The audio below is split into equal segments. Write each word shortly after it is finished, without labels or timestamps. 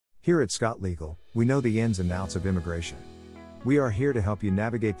Here at Scott Legal, we know the ins and outs of immigration. We are here to help you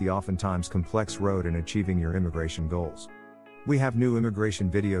navigate the oftentimes complex road in achieving your immigration goals. We have new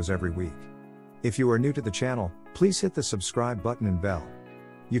immigration videos every week. If you are new to the channel, please hit the subscribe button and bell.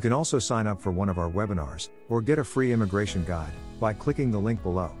 You can also sign up for one of our webinars, or get a free immigration guide, by clicking the link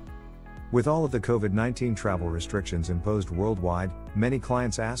below. With all of the COVID-19 travel restrictions imposed worldwide, many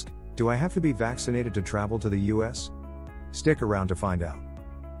clients ask, do I have to be vaccinated to travel to the US? Stick around to find out.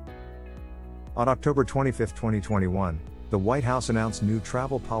 On October 25, 2021, the White House announced new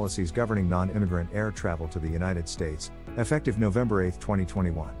travel policies governing non-immigrant air travel to the United States, effective November 8,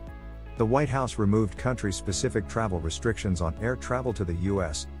 2021. The White House removed country-specific travel restrictions on air travel to the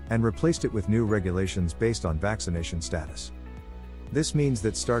U.S., and replaced it with new regulations based on vaccination status. This means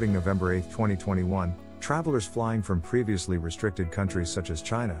that starting November 8, 2021, travelers flying from previously restricted countries such as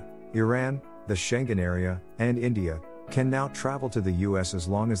China, Iran, the Schengen Area, and India, can now travel to the US as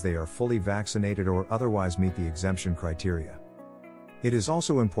long as they are fully vaccinated or otherwise meet the exemption criteria. It is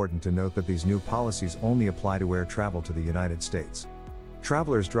also important to note that these new policies only apply to air travel to the United States.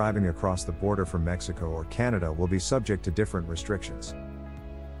 Travelers driving across the border from Mexico or Canada will be subject to different restrictions.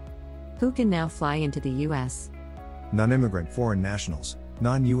 Who can now fly into the US? Non-immigrant foreign nationals,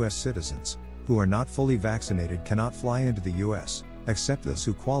 non-US citizens, who are not fully vaccinated cannot fly into the US, except those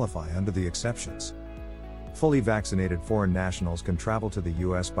who qualify under the exceptions. Fully vaccinated foreign nationals can travel to the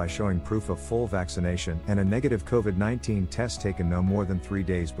U.S. by showing proof of full vaccination and a negative COVID-19 test taken no more than 3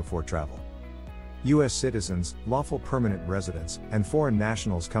 days before travel. U.S. citizens, lawful permanent residents, and foreign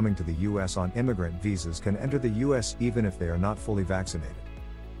nationals coming to the U.S. on immigrant visas can enter the U.S. even if they are not fully vaccinated.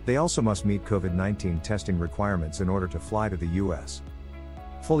 They also must meet COVID-19 testing requirements in order to fly to the U.S.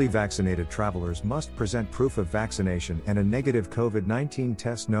 Fully vaccinated travelers must present proof of vaccination and a negative COVID-19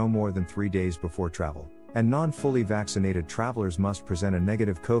 test no more than 3 days before travel. And non-fully vaccinated travelers must present a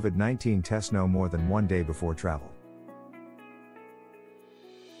negative COVID-19 test no more than 1 day before travel.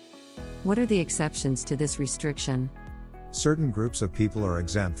 What are the exceptions to this restriction? Certain groups of people are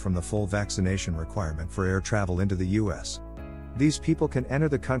exempt from the full vaccination requirement for air travel into the U.S. These people can enter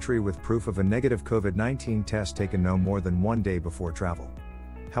the country with proof of a negative COVID-19 test taken no more than 1 day before travel.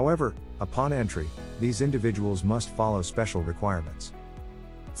 However, upon entry, these individuals must follow special requirements.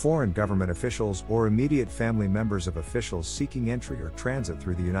 Foreign government officials or immediate family members of officials seeking entry or transit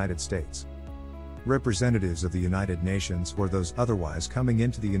through the United States. Representatives of the United Nations or those otherwise coming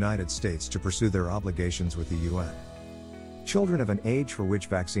into the United States to pursue their obligations with the UN. Children of an age for which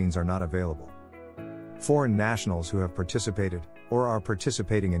vaccines are not available. Foreign nationals who have participated, or are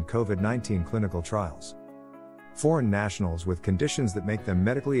participating in COVID-19 clinical trials. Foreign nationals with conditions that make them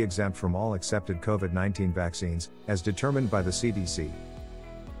medically exempt from all accepted COVID-19 vaccines, as determined by the CDC.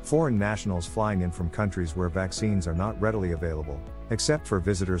 Foreign nationals flying in from countries where vaccines are not readily available, except for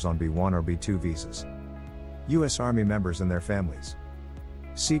visitors on B1 or B2 visas. U.S. Army members and their families.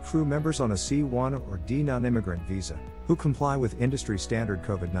 Sea crew members on a C1 or D non-immigrant visa, who comply with industry standard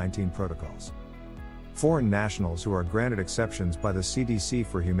COVID-19 protocols. Foreign nationals who are granted exceptions by the CDC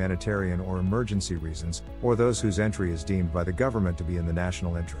for humanitarian or emergency reasons, or those whose entry is deemed by the government to be in the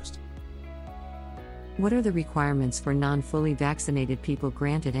national interest. What are the requirements for non-fully vaccinated people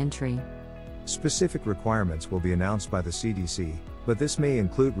granted entry? Specific requirements will be announced by the CDC, but this may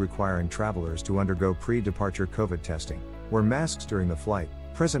include requiring travelers to undergo pre-departure COVID testing, wear masks during the flight,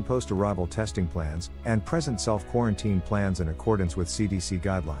 present post-arrival testing plans, and present self-quarantine plans in accordance with CDC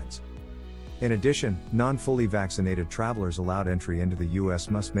guidelines. In addition, non-fully vaccinated travelers allowed entry into the U.S.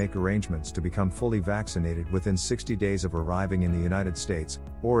 must make arrangements to become fully vaccinated within 60 days of arriving in the United States,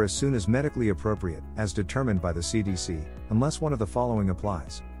 or as soon as medically appropriate, as determined by the CDC, unless one of the following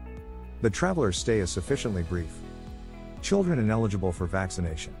applies. The traveler's stay is sufficiently brief. Children ineligible for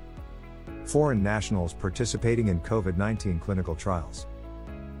vaccination. Foreign nationals participating in COVID-19 clinical trials.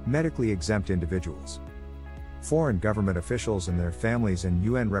 Medically exempt individuals. Foreign government officials and their families and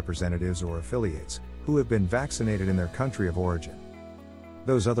UN representatives or affiliates, who have been vaccinated in their country of origin.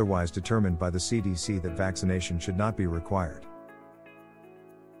 Those otherwise determined by the CDC that vaccination should not be required.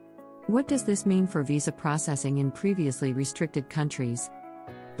 What does this mean for visa processing in previously restricted countries?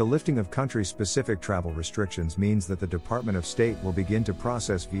 The lifting of country-specific travel restrictions means that the Department of State will begin to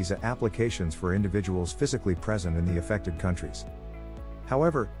process visa applications for individuals physically present in the affected countries.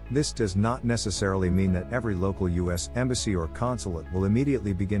 However, this does not necessarily mean that every local U.S. embassy or consulate will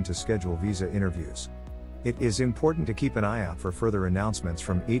immediately begin to schedule visa interviews. It is important to keep an eye out for further announcements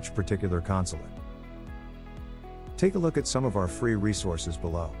from each particular consulate. Take a look at some of our free resources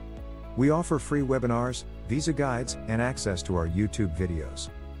below. We offer free webinars, visa guides, and access to our YouTube videos.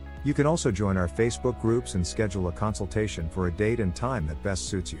 You can also join our Facebook groups and schedule a consultation for a date and time that best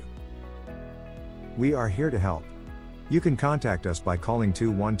suits you. We are here to help. You can contact us by calling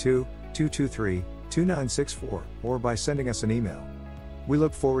 212-223-2964 or by sending us an email. We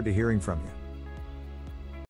look forward to hearing from you.